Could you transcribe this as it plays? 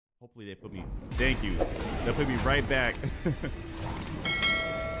Hopefully they put me. Thank you. They'll put me right back.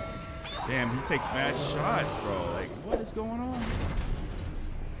 Damn, he takes mad shots, bro. Like, what is going on?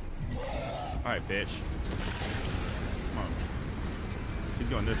 All right, bitch. Come on. He's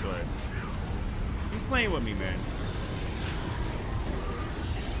going this way. He's playing with me, man.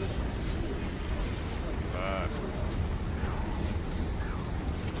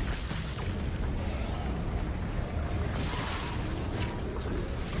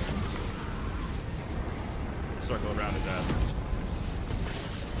 Circle around his ass.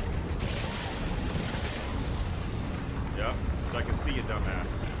 Yep, so I can see you,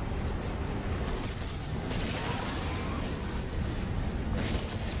 dumbass.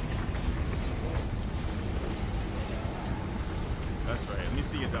 That's right, let me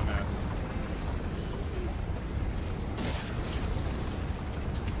see you, dumbass.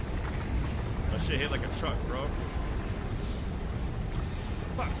 That shit hit like a truck, bro.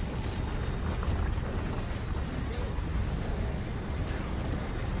 Fuck.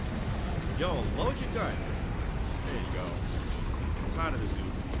 Yo, load your gun. There you go. I'm tired of this dude.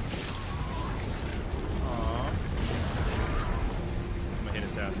 Aww. I'm gonna hit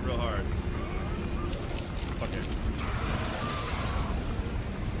his ass real hard. Fuck it.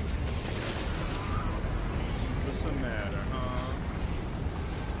 What's the matter, huh?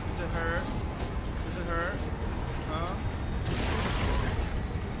 Does it hurt? Does it hurt? Huh?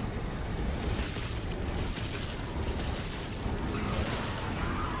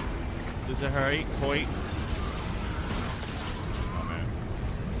 Does it hurt? Point. Oh man.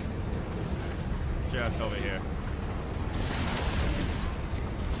 Just over here.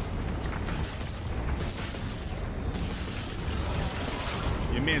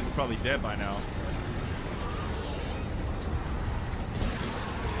 Your man's probably dead by now.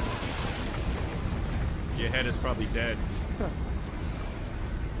 Your head is probably dead.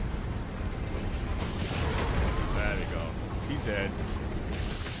 There we go. He's dead.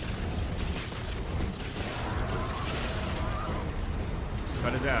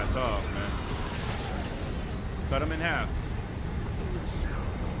 Cut his ass off, man. Cut him in half.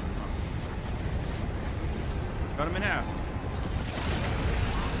 Cut him in half.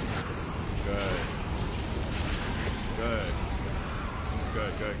 Good. Good.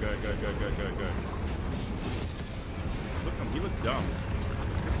 Good, good, good, good, good, good, good, good. Look at him, he looks dumb.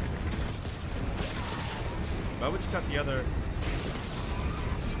 Why would you cut the other?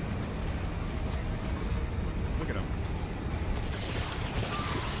 Look at him.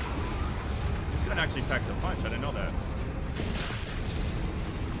 This gun actually packs a punch. I didn't know that.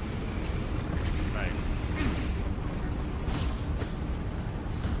 Nice.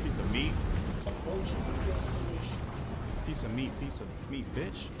 Piece of meat. Piece of meat,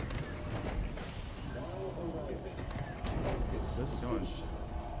 bitch. What's he doing?